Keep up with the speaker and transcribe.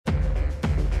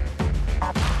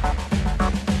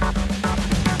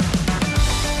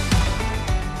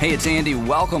Hey, it's Andy.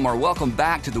 Welcome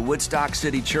back to the Woodstock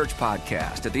City Church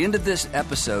podcast. At the end of this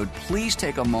episode, please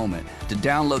take a moment to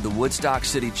download the Woodstock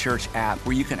City Church app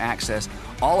where you can access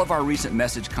all of our recent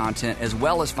message content as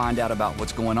well as find out about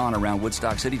what's going on around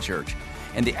Woodstock City Church.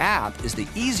 And the app is the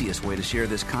easiest way to share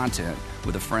this content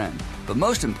with a friend. But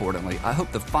most importantly, I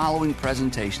hope the following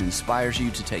presentation inspires you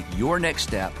to take your next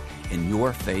step in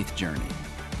your faith journey.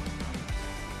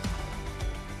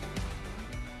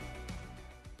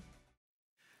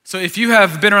 So if you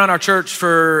have been around our church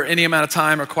for any amount of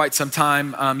time or quite some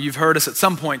time, you've heard us at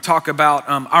some point talk about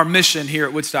our mission here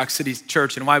at Woodstock City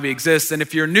Church and why we exist. And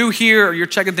if you're new here or you're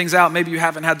checking things out, maybe you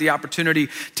haven't had the opportunity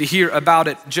to hear about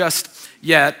it just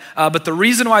yet. But the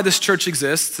reason why this church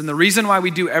exists and the reason why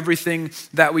we do everything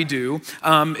that we do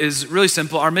is really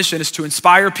simple. Our mission is to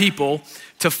inspire people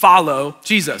to follow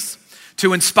Jesus.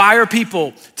 To inspire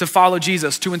people to follow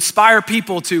Jesus, to inspire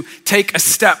people to take a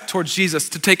step towards Jesus,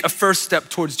 to take a first step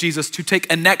towards Jesus, to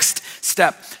take a next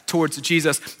step towards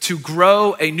Jesus, to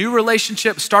grow a new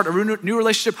relationship, start a new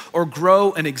relationship, or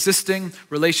grow an existing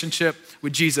relationship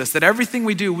with Jesus. That everything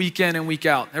we do week in and week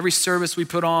out, every service we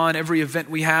put on, every event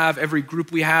we have, every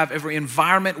group we have, every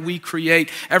environment we create,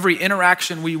 every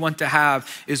interaction we want to have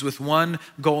is with one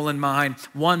goal in mind,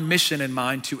 one mission in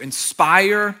mind, to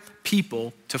inspire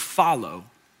people to follow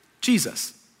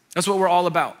Jesus. That's what we're all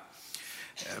about.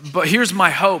 But here's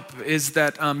my hope is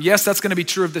that, yes, that's gonna be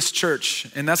true of this church,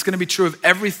 and that's gonna be true of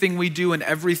everything we do and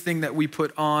everything that we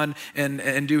put on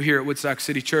and do here at Woodstock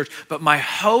City Church. But my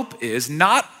hope is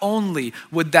not only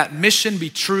would that mission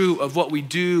be true of what we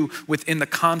do within the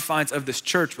confines of this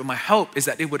church, but my hope is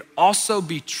that it would also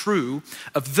be true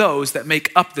of those that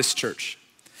make up this church.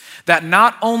 That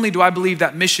not only do I believe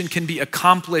that mission can be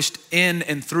accomplished in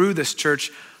and through this church,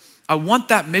 I want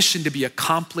that mission to be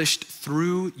accomplished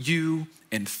through you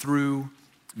and through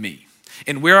me.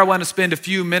 And where I want to spend a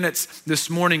few minutes this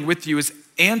morning with you is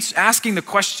asking the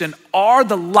question, are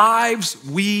the lives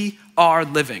we are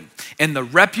living and the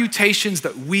reputations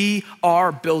that we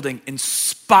are building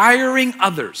inspiring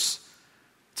others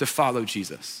to follow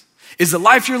Jesus? Is the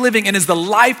life you're living and is the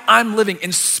life I'm living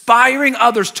inspiring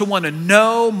others to want to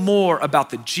know more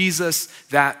about the Jesus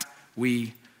that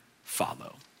we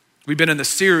follow? We've been in the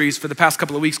series for the past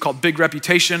couple of weeks called Big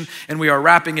Reputation, and we are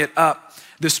wrapping it up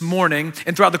this morning.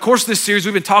 And throughout the course of this series,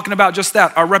 we've been talking about just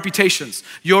that, our reputations.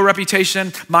 Your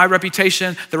reputation, my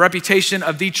reputation, the reputation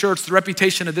of the church, the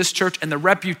reputation of this church, and the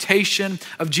reputation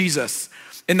of Jesus.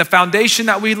 And the foundation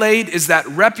that we laid is that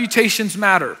reputations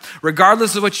matter.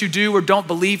 Regardless of what you do or don't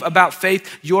believe about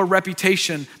faith, your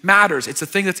reputation matters. It's a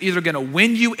thing that's either gonna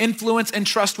win you influence and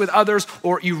trust with others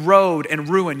or erode and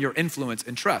ruin your influence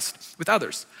and trust with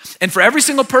others. And for every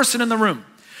single person in the room,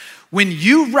 when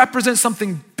you represent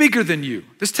something bigger than you,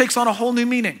 this takes on a whole new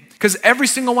meaning because every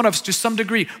single one of us to some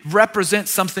degree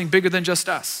represents something bigger than just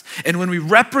us. And when we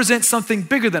represent something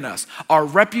bigger than us, our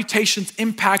reputation's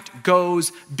impact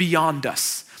goes beyond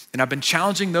us. And I've been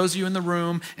challenging those of you in the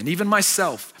room and even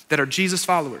myself that are Jesus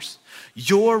followers.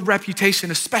 Your reputation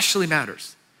especially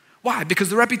matters. Why? Because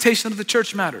the reputation of the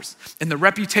church matters and the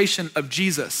reputation of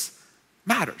Jesus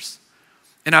matters.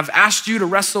 And I've asked you to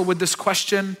wrestle with this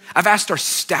question. I've asked our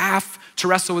staff to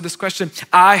wrestle with this question.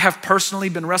 I have personally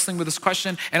been wrestling with this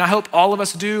question, and I hope all of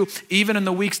us do, even in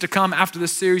the weeks to come after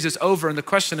this series is over. And the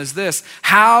question is this: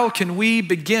 how can we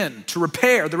begin to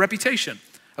repair the reputation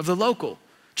of the local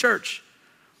church?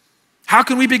 How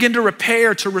can we begin to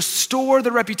repair, to restore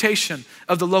the reputation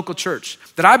of the local church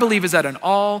that I believe is at an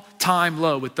all-time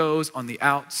low with those on the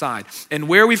outside? And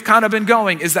where we've kind of been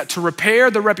going is that to repair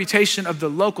the reputation of the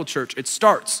local church, it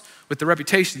starts with the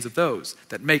reputations of those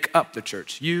that make up the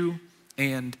church, you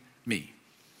and me.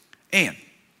 And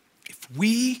if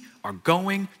we are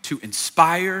going to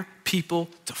inspire people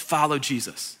to follow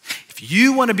Jesus, if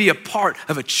you want to be a part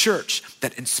of a church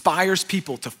that inspires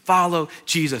people to follow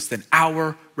Jesus, then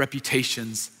our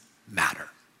reputations matter.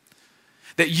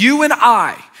 That you and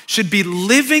I should be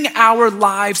living our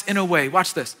lives in a way,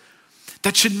 watch this,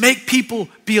 that should make people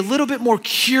be a little bit more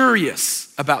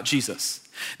curious about Jesus.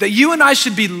 That you and I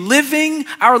should be living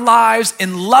our lives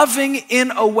and loving in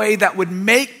a way that would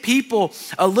make people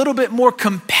a little bit more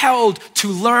compelled to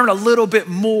learn a little bit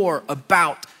more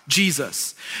about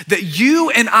Jesus. That you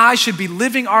and I should be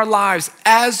living our lives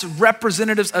as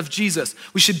representatives of Jesus.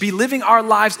 We should be living our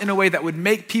lives in a way that would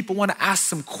make people want to ask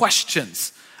some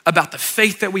questions about the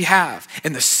faith that we have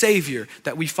and the Savior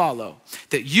that we follow.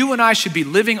 That you and I should be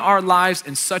living our lives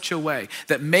in such a way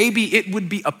that maybe it would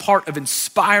be a part of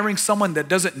inspiring someone that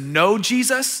doesn't know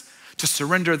Jesus to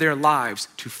surrender their lives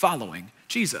to following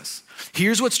Jesus.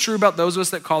 Here's what's true about those of us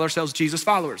that call ourselves Jesus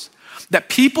followers. That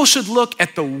people should look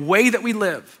at the way that we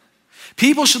live.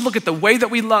 People should look at the way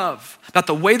that we love, about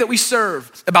the way that we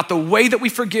serve, about the way that we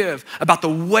forgive, about the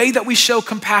way that we show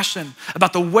compassion,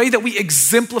 about the way that we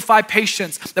exemplify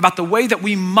patience, about the way that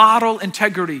we model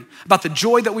integrity, about the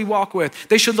joy that we walk with.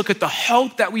 They should look at the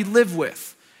hope that we live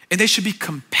with, and they should be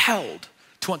compelled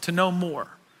to want to know more.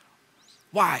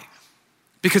 Why?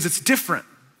 Because it's different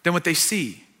than what they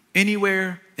see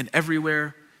anywhere and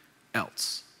everywhere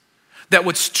else. That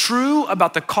what's true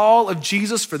about the call of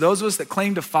Jesus for those of us that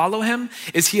claim to follow him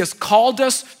is he has called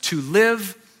us to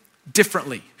live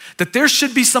differently. That there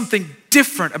should be something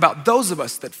different about those of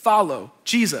us that follow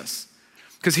Jesus.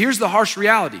 Because here's the harsh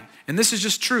reality, and this is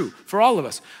just true for all of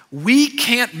us. We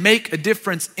can't make a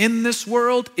difference in this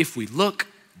world if we look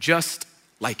just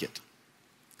like it.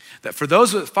 That for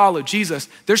those that follow Jesus,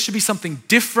 there should be something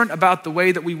different about the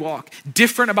way that we walk,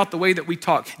 different about the way that we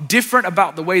talk, different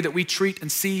about the way that we treat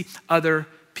and see other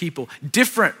people,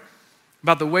 different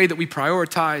about the way that we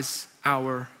prioritize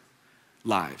our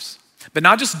lives. But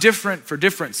not just different for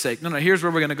difference sake. No, here's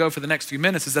where we're gonna go for the next few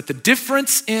minutes, is that the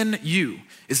difference in you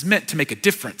is meant to make a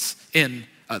difference in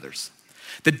others.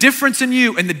 The difference in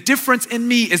you and the difference in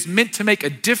me is meant to make a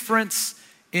difference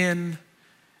in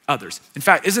others. In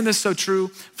fact, isn't this so true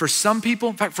for some people?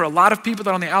 In fact, for a lot of people that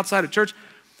are on the outside of church,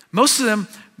 most of them,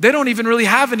 they don't even really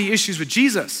have any issues with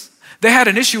Jesus. They had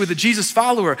an issue with a Jesus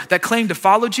follower that claimed to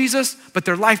follow Jesus, but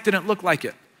their life didn't look like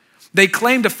it. They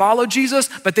claimed to follow Jesus,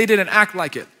 but they didn't act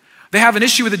like it. They have an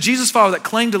issue with a Jesus follower that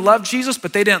claimed to love Jesus,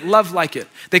 but they didn't love like it.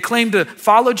 They claimed to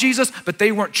follow Jesus, but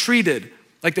they weren't treated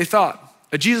like they thought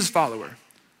a Jesus follower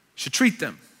should treat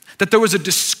them. That there was a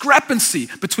discrepancy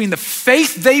between the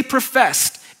faith they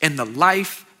professed and the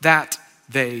life that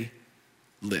they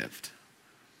lived.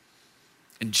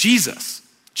 And Jesus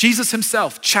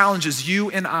himself challenges you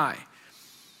and I,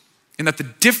 and that the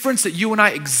difference that you and I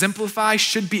exemplify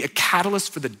should be a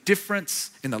catalyst for the difference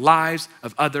in the lives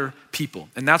of other people.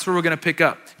 And that's where we're gonna pick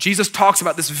up. Jesus talks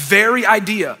about this very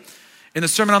idea in the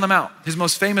Sermon on the Mount, his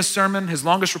most famous sermon, his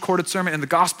longest recorded sermon in the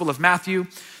Gospel of Matthew.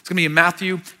 It's gonna be in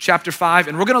Matthew chapter 5,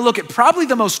 and we're gonna look at probably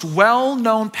the most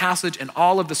well-known passage in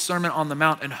all of the Sermon on the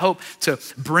Mount and hope to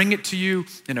bring it to you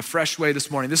in a fresh way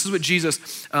this morning. This is what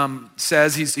Jesus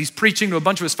says. He's preaching to a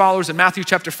bunch of his followers in Matthew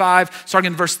chapter 5,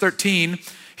 starting in verse 13.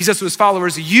 He says to his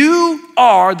followers, "You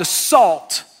are the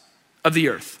salt of the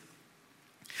earth.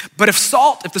 But if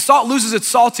the salt loses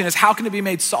its saltiness, how can it be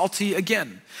made salty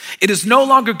again? It is no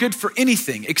longer good for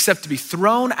anything except to be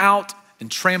thrown out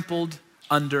and trampled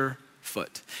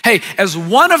underfoot." Hey, as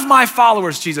one of my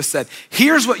followers, Jesus said,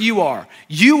 here's what you are.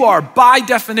 You are by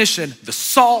definition the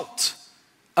salt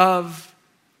of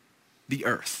the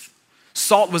earth.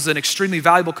 Salt was an extremely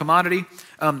valuable commodity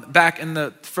back in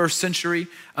the first century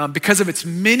because of its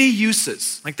many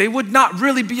uses. Like they would not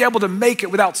really be able to make it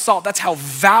without salt. That's how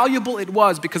valuable it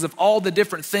was because of all the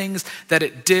different things that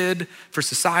it did for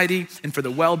society and for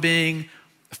the well-being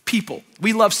of people.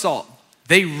 We love salt.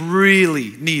 They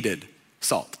really needed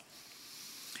salt.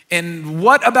 And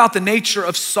what about the nature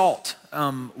of salt?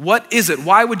 What is it?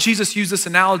 Why would Jesus use this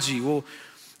analogy? Well,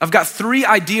 I've got 3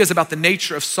 ideas about the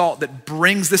nature of salt that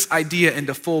brings this idea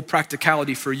into full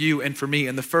practicality for you and for me.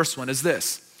 And the first one is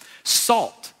this: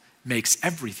 salt makes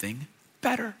everything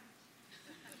better.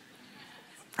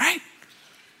 Right?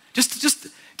 Just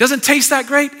doesn't taste that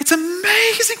great. It's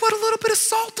amazing what a little bit of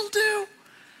salt will do.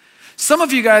 Some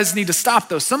of you guys need to stop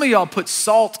though. Some of y'all put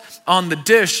salt on the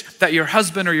dish that your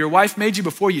husband or your wife made you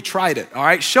before you tried it, all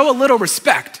right? Show a little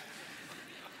respect.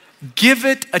 Give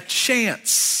it a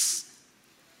chance.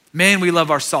 Man, we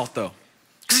love our salt though.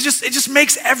 Because it just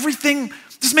makes everything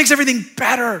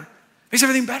better. Makes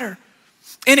everything better.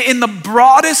 And in the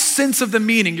broadest sense of the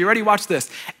meaning, you ready? Watch this.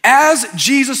 As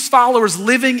Jesus followers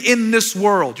living in this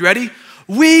world, you ready?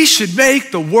 We should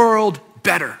make the world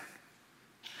better.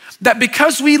 That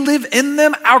because we live in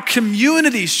them, our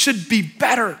communities should be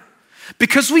better.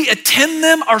 Because we attend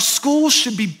them, our schools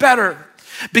should be better.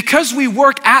 Because we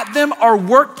work at them, our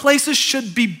workplaces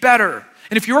should be better.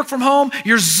 And if you work from home,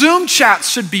 your Zoom chats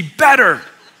should be better.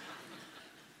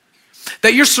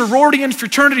 That your sorority and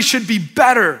fraternity should be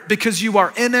better because you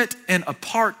are in it and a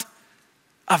part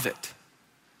of it.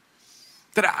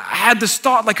 That I had this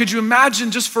thought, like, could you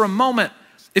imagine just for a moment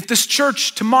if this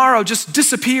church tomorrow just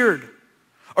disappeared?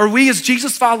 Or we as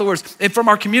Jesus followers, and from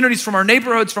our communities, from our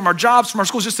neighborhoods, from our jobs, from our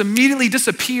schools, just immediately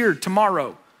disappeared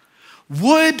tomorrow.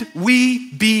 Would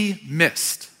we be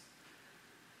missed?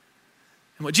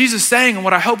 And what Jesus is saying, and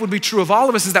what I hope would be true of all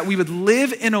of us, is that we would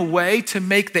live in a way to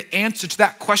make the answer to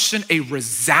that question a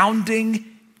resounding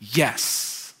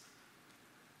yes.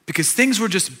 because things were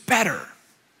just better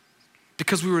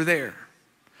because we were there.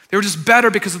 They were just better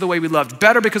because of the way we loved,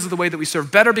 better because of the way that we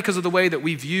served, better because of the way that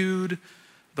we viewed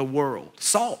the world.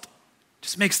 Salt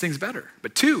just makes things better.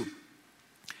 But 2,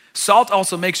 salt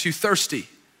also makes you thirsty,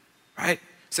 right?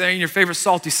 Saying your favorite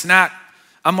salty snack.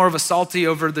 I'm more of a salty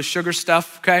over the sugar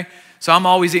stuff, okay? So I'm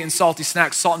always eating salty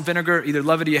snacks, salt and vinegar. Either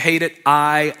love it or you hate it.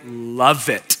 I love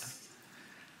it.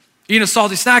 You eat a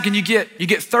salty snack and you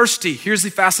get thirsty. Here's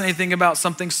the fascinating thing about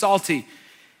something salty.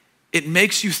 It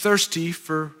makes you thirsty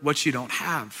for what you don't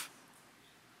have.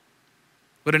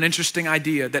 What an interesting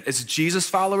idea that as Jesus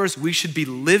followers, we should be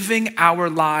living our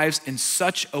lives in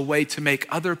such a way to make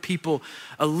other people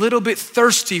a little bit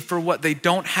thirsty for what they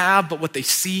don't have, but what they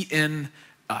see in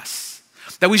us.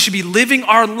 That we should be living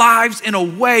our lives in a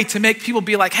way to make people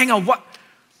be like, hang on,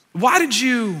 why did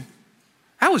you,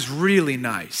 that was really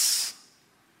nice.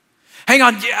 Hang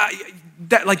on, yeah,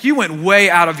 that like you went way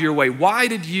out of your way. Why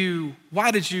did you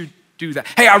do that?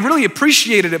 Hey, I really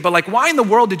appreciated it, but like why in the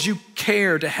world did you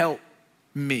care to help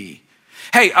me?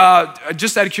 Hey,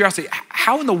 just out of curiosity,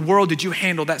 how in the world did you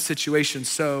handle that situation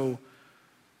so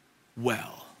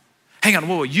well? Hang on,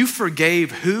 whoa, you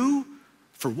forgave who?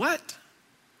 For what?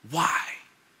 Why?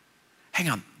 Hang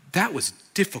on, that was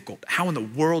difficult. How in the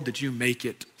world did you make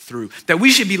it through? That we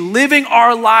should be living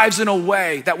our lives in a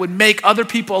way that would make other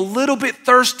people a little bit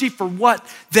thirsty for what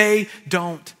they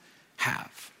don't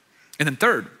have. And then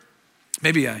 3rd,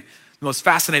 maybe the most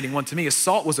fascinating one to me is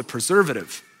salt was a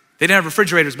preservative. They didn't have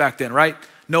refrigerators back then, right?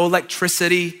 No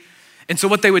electricity. And so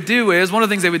what they would do is, one of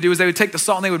the things they would do is they would take the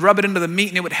salt and they would rub it into the meat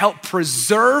and it would help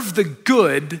preserve the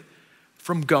good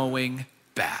from going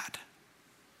bad.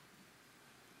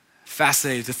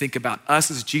 Fascinating to think about us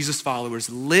as Jesus followers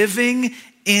living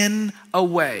in a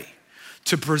way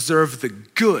to preserve the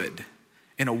good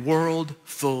in a world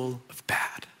full of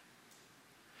bad.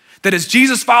 That as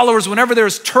Jesus followers, whenever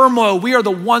there's turmoil, we are the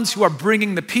ones who are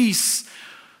bringing the peace.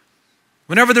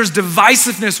 Whenever there's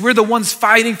divisiveness, we're the ones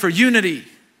fighting for unity.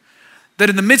 That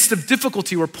in the midst of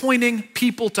difficulty, we're pointing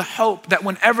people to hope. That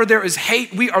whenever there is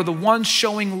hate, we are the ones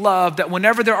showing love. That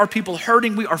whenever there are people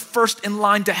hurting, we are first in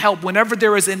line to help. Whenever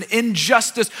there is an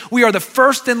injustice, we are the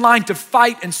first in line to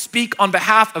fight and speak on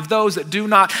behalf of those that do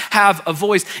not have a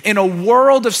voice. In a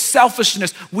world of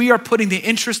selfishness, we are putting the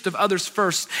interest of others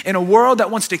first. In a world that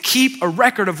wants to keep a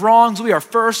record of wrongs, we are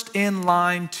first in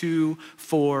line to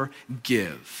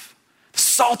forgive. The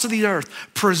salt of the earth,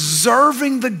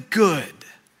 preserving the good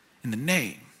in the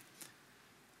name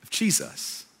of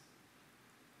Jesus.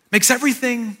 Makes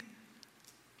everything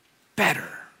better.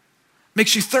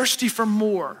 Makes you thirsty for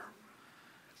more.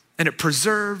 And it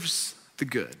preserves the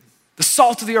good. The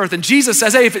salt of the earth. And Jesus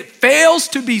says, hey, if it fails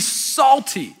to be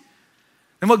salty,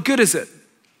 then what good is it?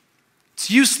 It's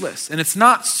useless and it's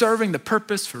not serving the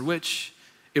purpose for which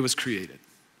it was created.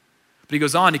 But he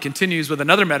goes on, he continues with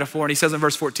another metaphor and he says in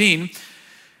verse 14,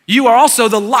 you are also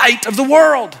the light of the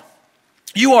world.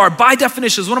 You are, by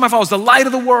definition, as one of my followers, the light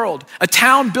of the world. A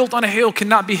town built on a hill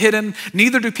cannot be hidden.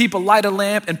 Neither do people light a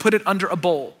lamp and put it under a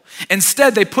bowl.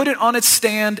 Instead, they put it on its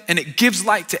stand and it gives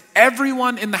light to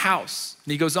everyone in the house.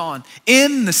 And he goes on,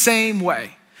 in the same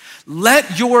way,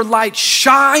 let your light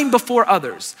shine before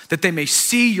others that they may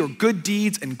see your good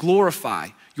deeds and glorify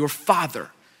your Father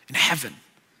in heaven.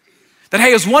 That,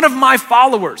 hey, as one of my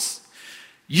followers,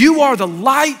 you are the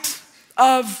light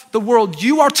of the world.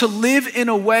 You are to live in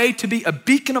a way to be a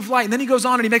beacon of light. And then he goes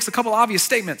on and he makes a couple obvious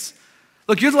statements.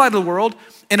 Look, you're the light of the world.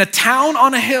 In a town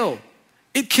on a hill,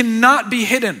 it cannot be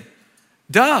hidden.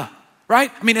 Duh, right?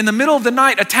 I mean, in the middle of the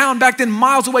night, a town back then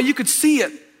miles away, you could see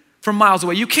it from miles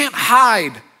away. You can't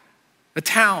hide a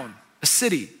town, a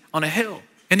city on a hill.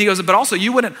 And he goes, but also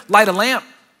you wouldn't light a lamp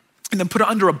and then put it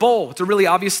under a bowl. It's a really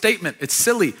obvious statement. It's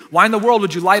silly. Why in the world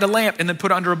would you light a lamp and then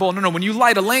put it under a bowl? No, when you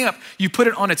light a lamp, you put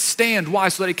it on its stand. Why?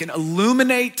 So that it can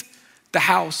illuminate the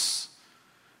house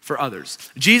for others.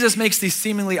 Jesus makes these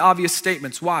seemingly obvious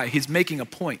statements. Why? He's making a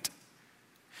point.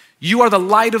 You are the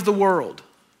light of the world.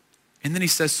 And then he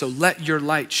says, so let your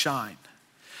light shine.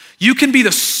 You can be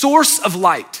the source of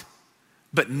light,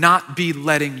 but not be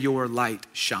letting your light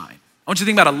shine. I want you to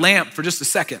think about a lamp for just a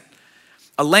second.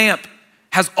 A lamp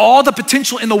has all the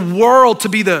potential in the world to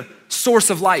be the source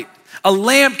of light. A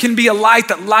lamp can be a light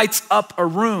that lights up a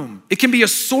room. It can be a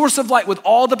source of light with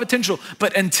all the potential,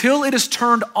 but until it is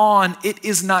turned on, it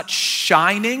is not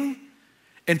shining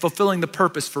and fulfilling the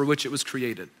purpose for which it was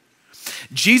created.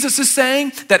 Jesus is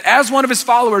saying that as one of his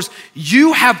followers,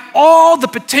 you have all the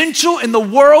potential in the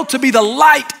world to be the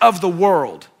light of the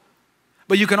world,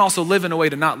 but you can also live in a way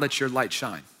to not let your light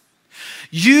shine.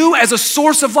 You as a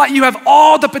source of light, you have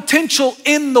all the potential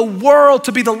in the world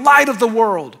to be the light of the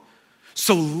world.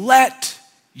 So let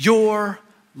your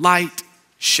light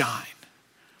shine.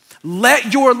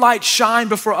 Let your light shine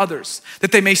before others,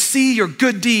 that they may see your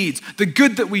good deeds, the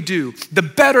good that we do, the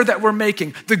better that we're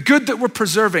making, the good that we're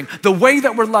preserving, the way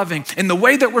that we're loving, and the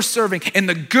way that we're serving, and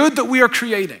the good that we are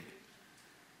creating.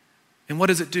 And what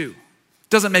does it do? It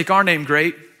doesn't make our name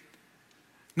great.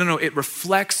 No, it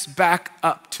reflects back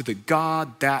up to the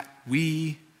God that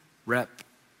we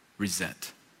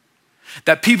represent.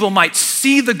 That people might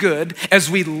see the good as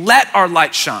we let our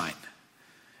light shine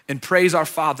and praise our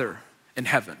Father in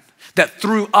heaven. That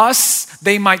through us,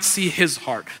 they might see his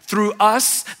heart. Through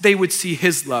us, they would see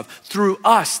his love. Through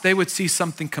us, they would see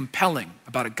something compelling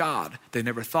about a God they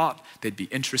never thought they'd be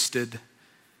interested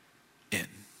in. You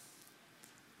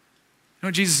know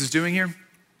what Jesus is doing here?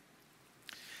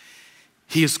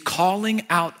 He is calling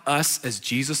out us as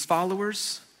Jesus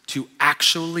followers to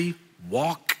actually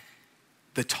walk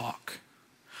the talk,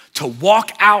 to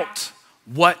walk out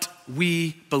what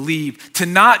we believe, to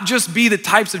not just be the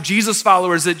types of Jesus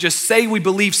followers that just say we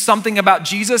believe something about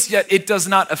Jesus, yet it does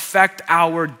not affect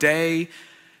our day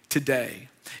to day.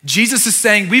 Jesus is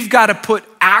saying we've got to put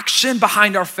action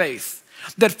behind our faith,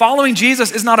 that following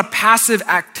Jesus is not a passive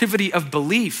activity of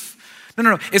belief.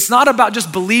 No. It's not about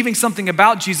just believing something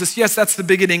about Jesus. Yes, that's the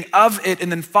beginning of it.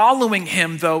 And then following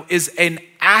him, though, is an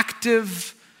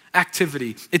active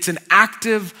activity. It's an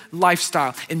active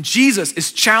lifestyle. And Jesus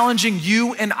is challenging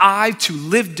you and I to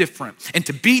live different and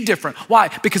to be different. Why?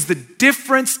 Because the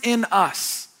difference in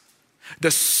us, the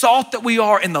salt that we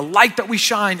are and the light that we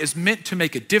shine, is meant to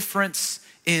make a difference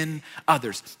in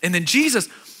others. And then Jesus,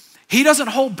 he doesn't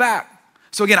hold back.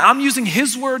 So again, I'm using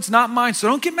his words, not mine, so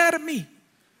don't get mad at me.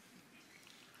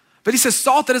 But he says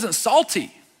salt that isn't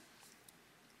salty,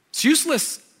 it's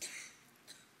useless.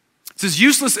 It's as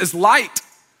useless as light,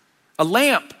 a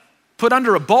lamp put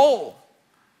under a bowl.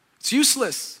 It's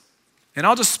useless. And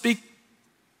I'll just speak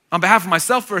on behalf of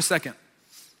myself for a second.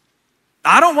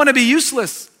 I don't want to be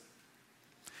useless.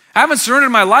 I haven't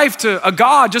surrendered my life to a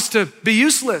God just to be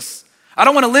useless. I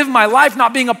don't want to live my life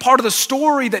not being a part of the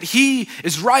story that he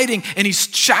is writing. And he's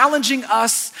challenging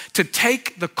us to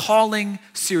take the calling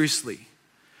seriously,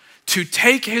 to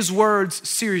take his words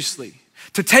seriously,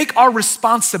 to take our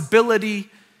responsibility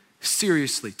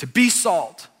seriously, to be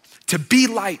salt, to be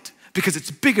light, because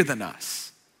it's bigger than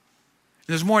us.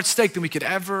 And there's more at stake than we could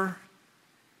ever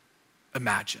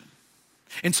imagine.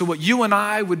 And so what you and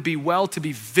I would be well to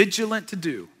be vigilant to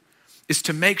do is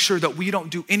to make sure that we don't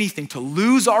do anything to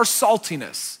lose our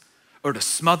saltiness or to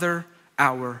smother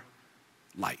our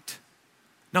light.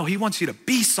 No, he wants you to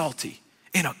be salty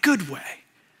in a good way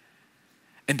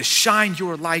and to shine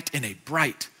your light in a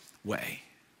bright way.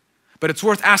 But it's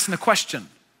worth asking the question,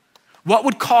 what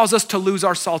would cause us to lose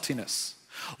our saltiness?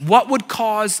 What would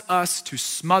cause us to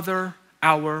smother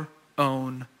our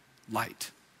own light?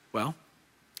 Well,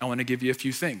 I want to give you a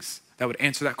few things that would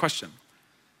answer that question.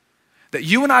 That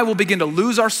you and I will begin to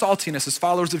lose our saltiness as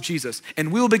followers of Jesus,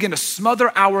 and we will begin to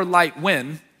smother our light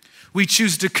when we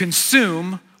choose to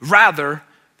consume rather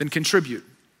than contribute.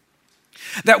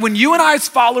 That when you and I as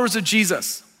followers of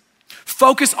Jesus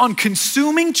focus on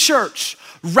consuming church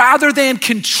rather than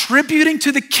contributing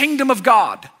to the kingdom of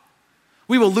God,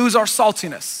 we will lose our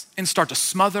saltiness and start to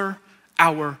smother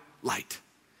our light.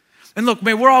 And look,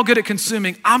 man, we're all good at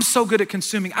consuming. I'm so good at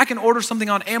consuming. I can order something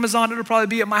on Amazon. It'll probably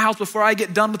be at my house before I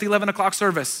get done with the 11 o'clock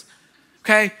service,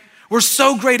 okay? We're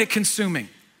so great at consuming.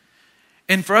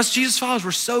 And for us Jesus followers,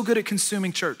 we're so good at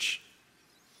consuming church.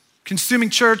 Consuming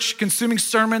church, consuming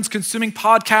sermons, consuming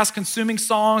podcasts, consuming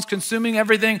songs, consuming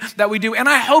everything that we do. And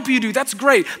I hope you do, that's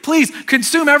great. Please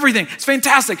consume everything, it's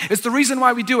fantastic. It's the reason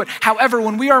why we do it. However,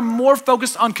 when we are more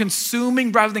focused on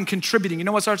consuming rather than contributing, you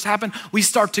know what starts to happen? We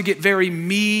start to get very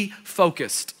me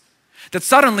focused. That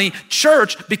suddenly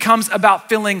church becomes about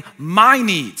filling my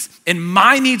needs, and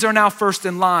my needs are now first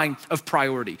in line of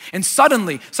priority. And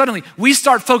suddenly we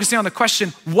start focusing on the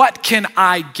question, what can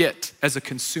I get as a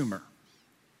consumer?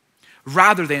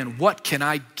 Rather than what can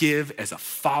I give as a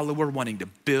follower wanting to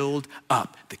build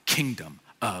up the kingdom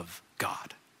of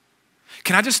God.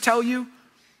 Can I just tell you,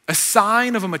 a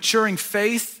sign of a maturing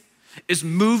faith is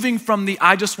moving from the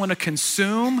I just want to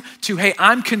consume to, hey,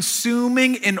 I'm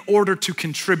consuming in order to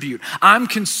contribute. I'm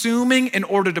consuming in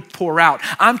order to pour out.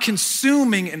 I'm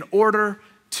consuming in order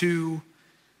to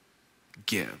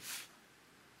give.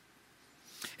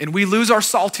 And we lose our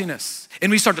saltiness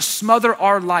and we start to smother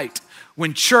our light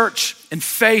when church and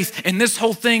faith and this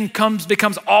whole thing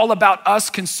becomes all about us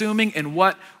consuming and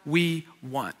what we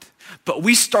want. But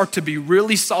we start to be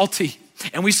really salty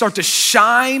and we start to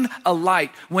shine a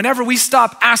light, whenever we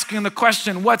stop asking the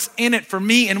question, what's in it for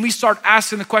me? And we start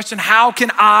asking the question, how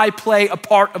can I play a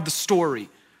part of the story?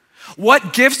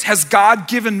 What gifts has God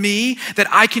given me that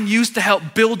I can use to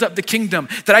help build up the kingdom,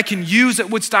 that I can use at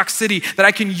Woodstock City, that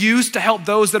I can use to help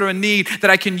those that are in need, that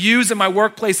I can use in my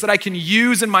workplace, that I can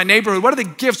use in my neighborhood? What are the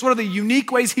gifts? What are the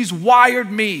unique ways he's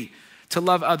wired me to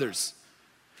love others?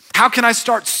 How can I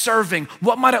start serving?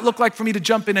 What might it look like for me to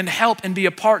jump in and help and be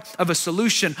a part of a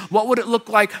solution? What would it look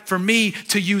like for me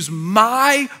to use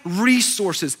my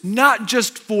resources, not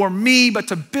just for me, but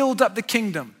to build up the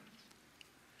kingdom?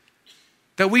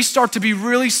 That we start to be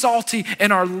really salty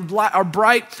and our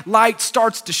bright light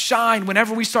starts to shine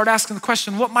whenever we start asking the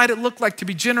question, what might it look like to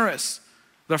be generous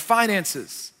with our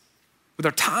finances, with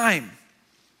our time,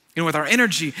 and with our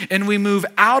energy? And we move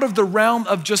out of the realm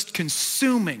of just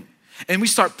consuming, and we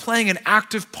start playing an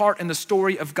active part in the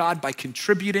story of God by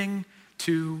contributing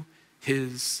to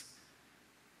his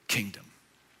kingdom.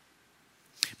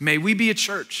 May we be a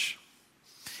church,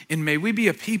 and may we be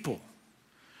a people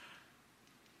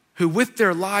who with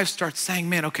their lives start saying,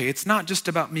 man, okay, it's not just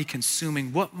about me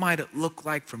consuming. What might it look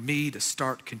like for me to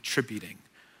start contributing?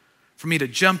 For me to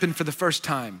jump in for the first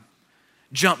time,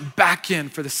 jump back in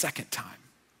for the second time,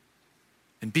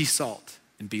 and be salt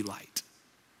and be light.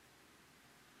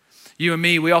 You and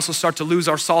me, we also start to lose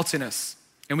our saltiness,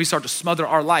 and we start to smother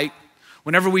our light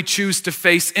whenever we choose to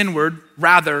face inward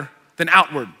rather than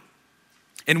outward.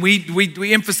 And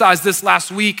we emphasized this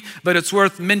last week, but it's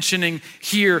worth mentioning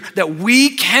here that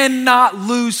we cannot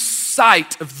lose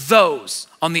sight of those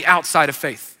on the outside of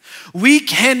faith. We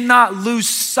cannot lose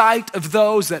sight of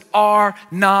those that are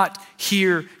not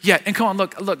here yet. And come on,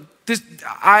 look,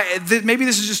 maybe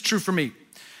this is just true for me.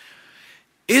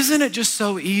 Isn't it just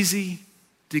so easy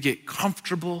to get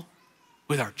comfortable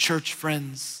with our church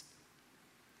friends?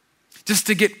 Just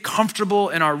to get comfortable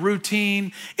in our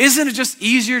routine? Isn't it just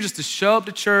easier just to show up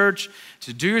to church,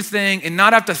 to do your thing, and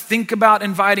not have to think about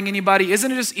inviting anybody?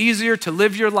 Isn't it just easier to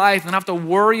live your life and not have to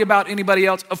worry about anybody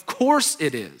else? Of course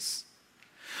it is.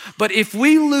 But if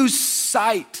we lose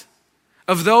sight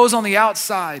of those on the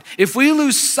outside, if we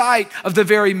lose sight of the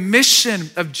very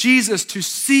mission of Jesus to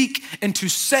seek and to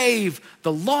save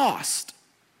the lost,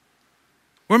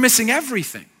 we're missing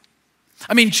everything.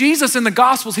 I mean, Jesus in the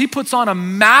Gospels, he puts on a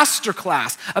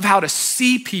masterclass of how to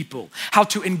see people, how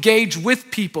to engage with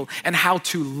people, and how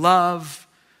to love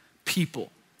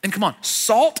people. And come on,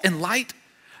 salt and light,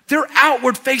 they're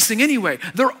outward facing anyway.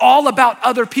 They're all about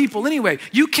other people anyway.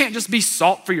 You can't just be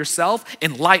salt for yourself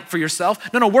and light for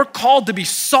yourself. No, we're called to be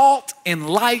salt and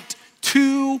light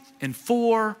to and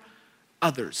for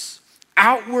others.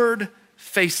 Outward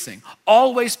facing,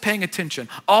 always paying attention,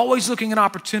 always looking at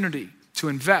opportunity to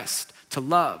invest, to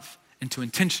love, and to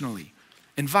intentionally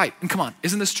invite. And come on,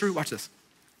 isn't this true? Watch this.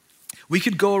 We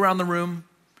could go around the room.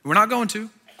 We're not going to.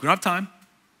 We don't have time.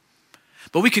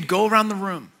 But we could go around the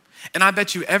room, and I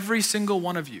bet you every single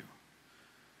one of you,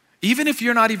 even if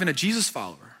you're not even a Jesus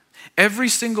follower, every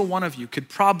single one of you could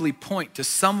probably point to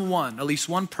someone, at least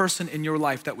one person in your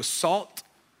life that was salt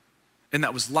and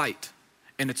that was light,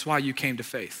 and it's why you came to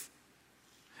faith.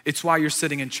 It's why you're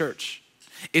sitting in church.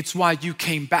 It's why you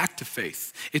came back to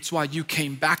faith. It's why you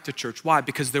came back to church. Why?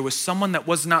 Because there was someone that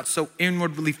was not so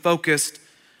inwardly focused,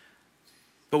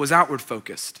 but was outward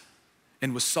focused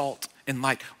and was salt and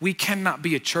light. We cannot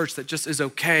be a church that just is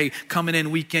okay coming in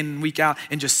and week out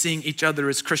and just seeing each other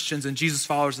as Christians and Jesus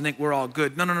followers and think we're all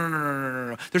good.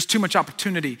 No. There's too much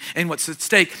opportunity, and what's at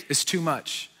stake is too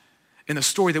much. And the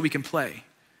story that we can play,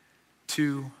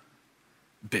 too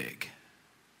big.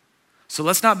 So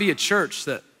let's not be a church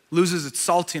that loses its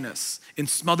saltiness and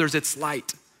smothers its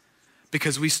light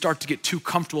because we start to get too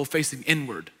comfortable facing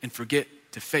inward and forget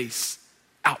to face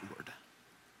outward.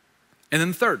 And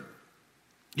then third,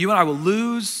 you and I will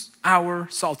lose our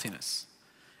saltiness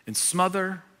and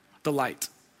smother the light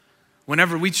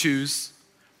whenever we choose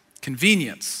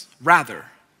convenience rather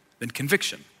than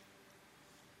conviction.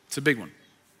 It's a big one.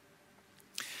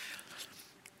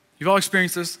 You've all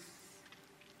experienced this.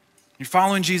 You're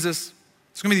following Jesus.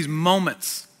 There's gonna be these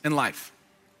moments in life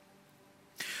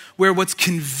where what's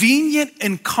convenient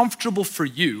and comfortable for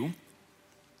you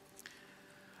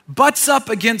butts up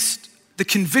against the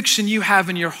conviction you have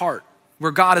in your heart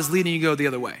where God is leading you to go the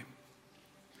other way.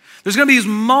 There's gonna be these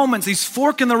moments, these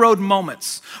fork in the road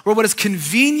moments where what is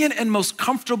convenient and most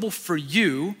comfortable for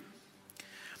you,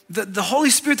 the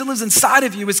Holy Spirit that lives inside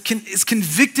of you is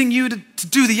convicting you to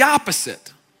do the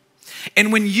opposite.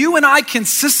 And when you and I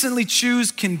consistently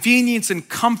choose convenience and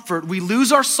comfort, we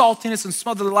lose our saltiness and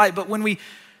smother the light. But when we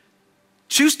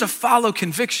choose to follow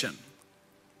conviction,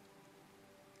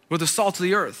 we're the salt of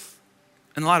the earth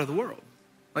in light of the world.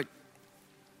 Like,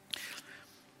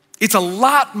 it's a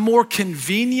lot more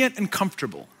convenient and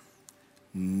comfortable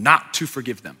not to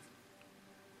forgive them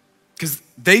because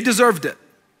they deserved it.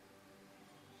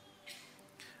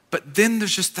 But then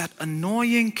there's just that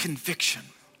annoying conviction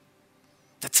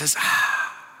that says,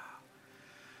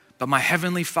 but my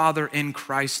heavenly Father in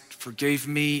Christ forgave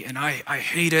me and I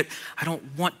hate it. I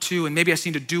don't want to, and maybe I just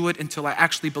need to do it until I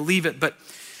actually believe it, but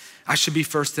I should be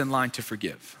first in line to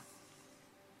forgive.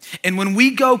 And when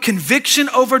we go conviction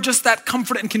over just that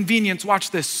comfort and convenience,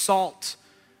 watch this, salt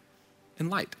and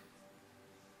light.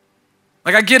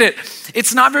 Like, I get it.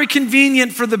 It's not very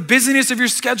convenient for the busyness of your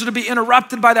schedule to be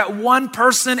interrupted by that one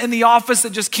person in the office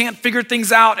that just can't figure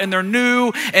things out and they're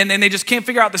new and they just can't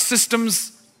figure out the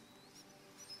systems.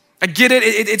 I get it.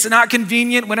 It's not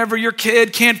convenient whenever your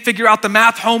kid can't figure out the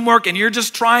math homework and you're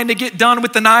just trying to get done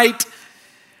with the night.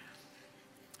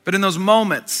 But in those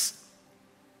moments,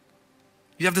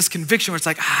 you have this conviction where it's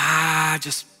like,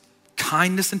 just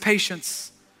kindness and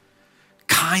patience.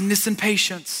 Kindness and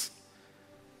patience.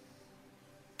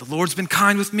 The Lord's been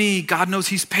kind with me. God knows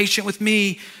he's patient with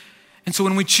me. And so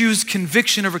when we choose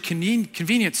conviction over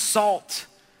convenience, salt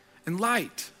and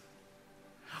light,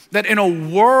 that in a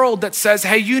world that says,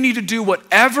 hey, you need to do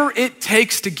whatever it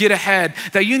takes to get ahead,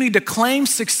 that you need to claim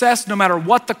success no matter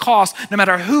what the cost, no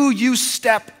matter who you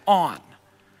step on.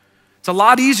 It's a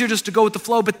lot easier just to go with the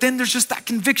flow, but then there's just that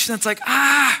conviction that's like,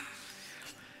 I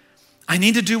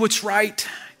need to do what's right.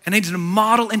 I need to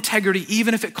model integrity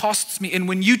even if it costs me. And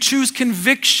when you choose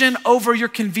conviction over your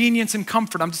convenience and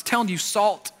comfort, I'm just telling you,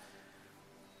 salt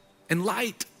and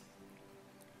light.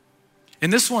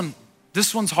 And this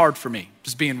one's hard for me,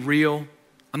 just being real.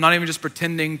 I'm not even just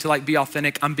pretending to be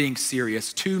authentic. I'm being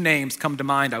serious. 2 names come to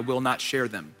mind. I will not share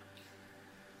them.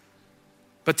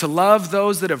 But to love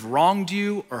those that have wronged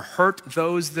you or hurt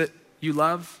those that you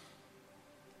love,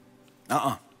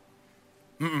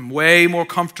 way more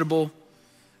comfortable.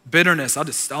 Bitterness, I'll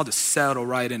just settle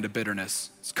right into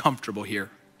bitterness. It's comfortable here.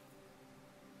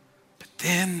 But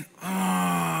then,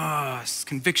 it's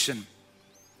conviction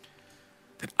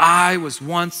that I was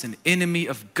once an enemy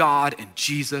of God and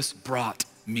Jesus brought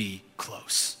me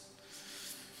close.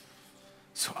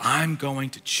 So I'm going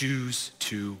to choose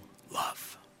to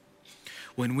love.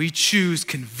 When we choose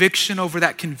conviction over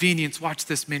that convenience, watch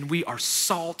this, man, we are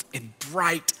salt and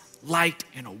bright light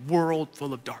in a world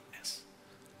full of darkness.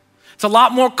 It's a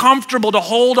lot more comfortable to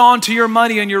hold on to your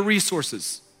money and your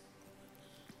resources.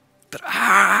 But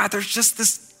there's just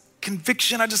this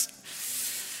conviction. I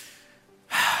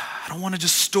don't want to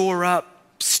just store up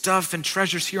stuff and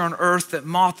treasures here on earth that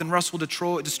moth and rust will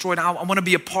destroy. I want to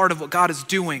be a part of what God is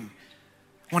doing.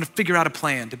 I want to figure out a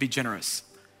plan to be generous.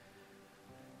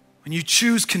 When you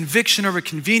choose conviction over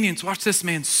convenience, watch this,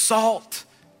 man, salt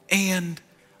and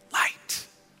light.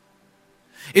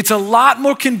 It's a lot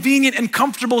more convenient and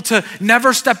comfortable to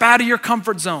never step out of your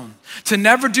comfort zone, to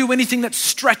never do anything that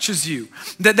stretches you,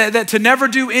 that to never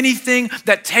do anything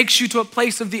that takes you to a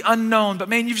place of the unknown. But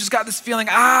man, you've just got this feeling,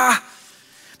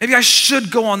 maybe I should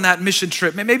go on that mission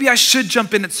trip. Maybe I should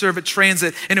jump in at Serve at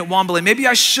Transit and at Womble. Maybe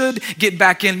I should get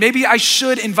back in. Maybe I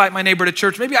should invite my neighbor to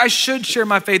church. Maybe I should share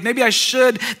my faith. Maybe I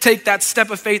should take that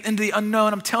step of faith into the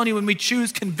unknown. I'm telling you, when we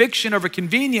choose conviction over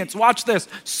convenience, watch this,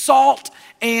 salt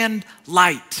and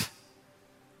light.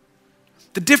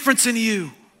 The difference in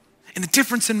you and the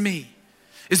difference in me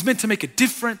is meant to make a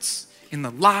difference in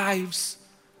the lives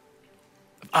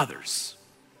of others.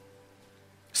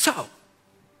 So,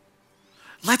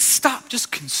 let's stop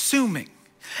just consuming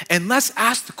and let's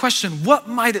ask the question, what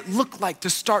might it look like to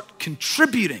start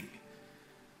contributing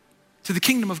to the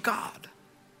kingdom of God?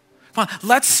 Come on,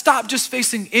 let's stop just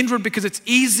facing inward because it's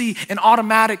easy and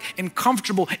automatic and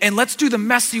comfortable, and let's do the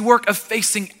messy work of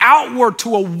facing outward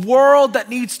to a world that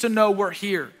needs to know we're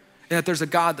here and that there's a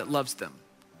God that loves them.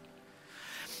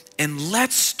 And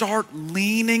let's start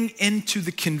leaning into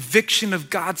the conviction of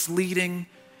God's leading,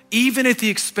 even at the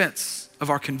expense of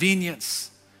our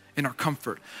convenience and our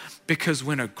comfort. Because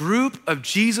when a group of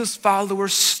Jesus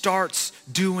followers starts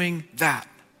doing that,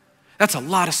 that's a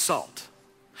lot of salt.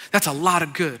 That's a lot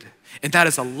of good. And that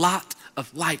is a lot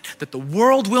of light that the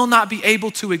world will not be able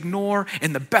to ignore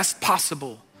in the best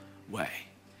possible way.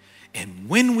 And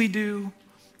when we do,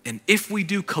 and if we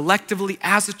do collectively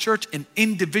as a church and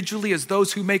individually as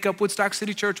those who make up Woodstock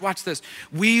City Church, watch this,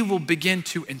 we will begin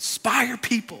to inspire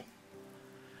people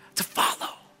to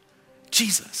follow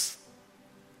Jesus.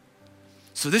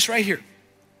 So this right here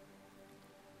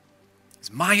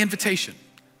is my invitation,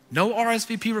 no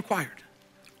RSVP required,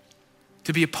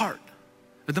 to be a part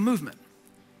of the movement,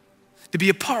 to be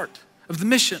a part of the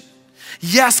mission,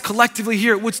 Yes, collectively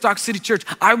here at Woodstock City Church,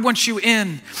 I want you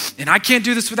in, and I can't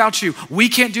do this without you. We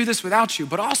can't do this without you,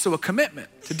 but also a commitment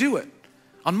to do it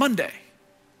on Monday,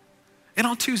 and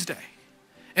on Tuesday,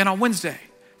 and on Wednesday,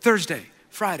 Thursday,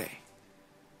 Friday,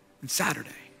 and Saturday.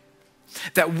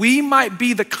 That we might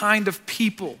be the kind of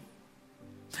people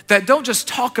that don't just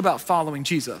talk about following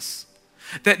Jesus,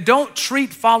 that don't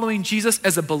treat following Jesus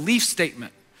as a belief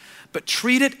statement, but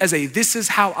treat it as a this is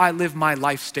how I live my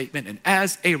life statement, and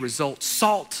as a result,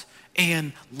 salt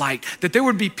and light. That there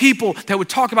would be people that would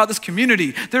talk about this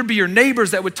community. There'd be your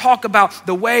neighbors that would talk about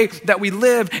the way that we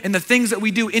live and the things that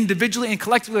we do individually and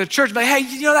collectively at church. Like, hey,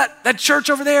 you know that church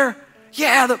over there?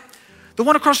 Yeah, the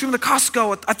one across from the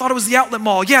Costco. I thought it was the outlet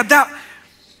mall. Yeah, that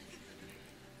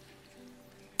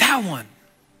one.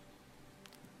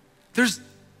 There's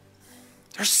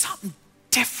something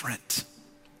different.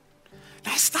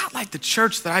 Now, it's not like the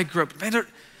church that I grew up in. I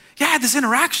had this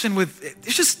interaction with,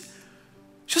 it's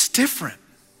just different.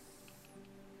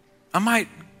 I might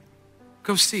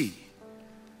go see.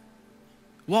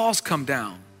 Walls come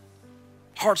down.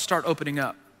 Hearts start opening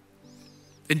up.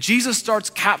 And Jesus starts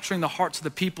capturing the hearts of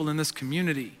the people in this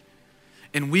community.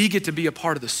 And we get to be a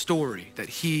part of the story that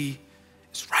he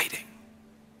is writing.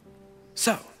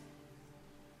 So,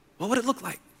 what would it look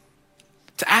like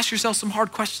to ask yourself some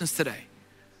hard questions today?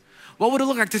 What would it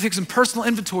look like to take some personal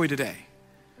inventory today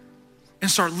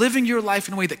and start living your life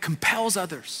in a way that compels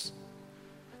others,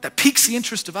 that piques the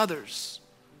interest of others,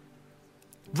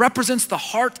 represents the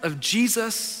heart of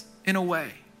Jesus in a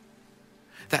way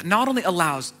that not only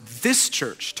allows this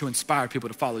church to inspire people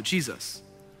to follow Jesus,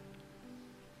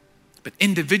 but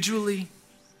individually,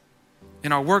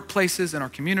 in our workplaces, in our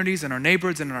communities, in our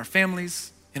neighborhoods, and in our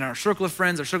families, in our circle of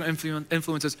friends, our circle of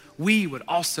influences, we would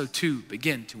also too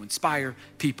begin to inspire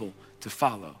people to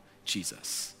follow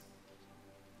Jesus.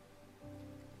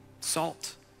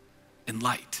 Salt and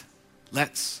light.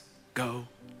 Let's go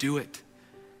do it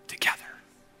together.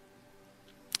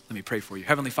 Let me pray for you.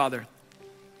 Heavenly Father,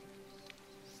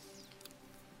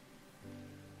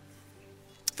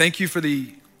 thank you for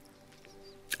the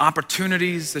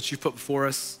opportunities that you've put before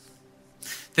us.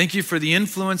 Thank you for the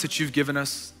influence that you've given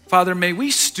us. Father, may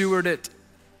we steward it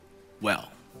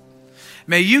well.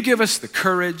 May you give us the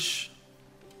courage,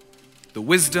 the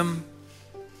wisdom,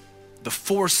 the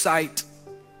foresight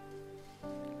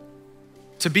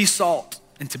to be salt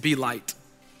and to be light.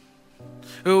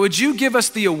 Would you give us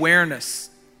the awareness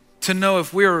to know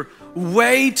if we're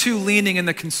way too leaning in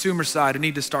the consumer side and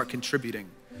need to start contributing?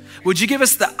 Would you give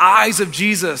us the eyes of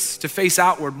Jesus to face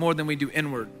outward more than we do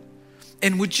inward?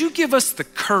 And would you give us the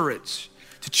courage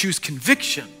to choose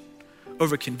conviction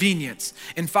over convenience?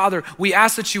 And Father, we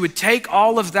ask that you would take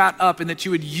all of that up and that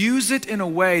you would use it in a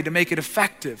way to make it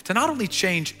effective, to not only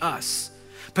change us,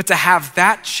 but to have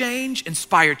that change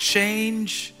inspire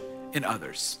change in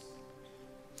others.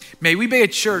 May we be a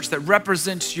church that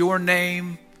represents your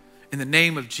name in the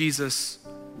name of Jesus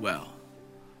well.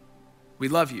 We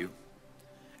love you.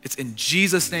 It's in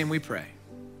Jesus' name we pray.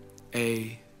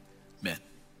 Amen.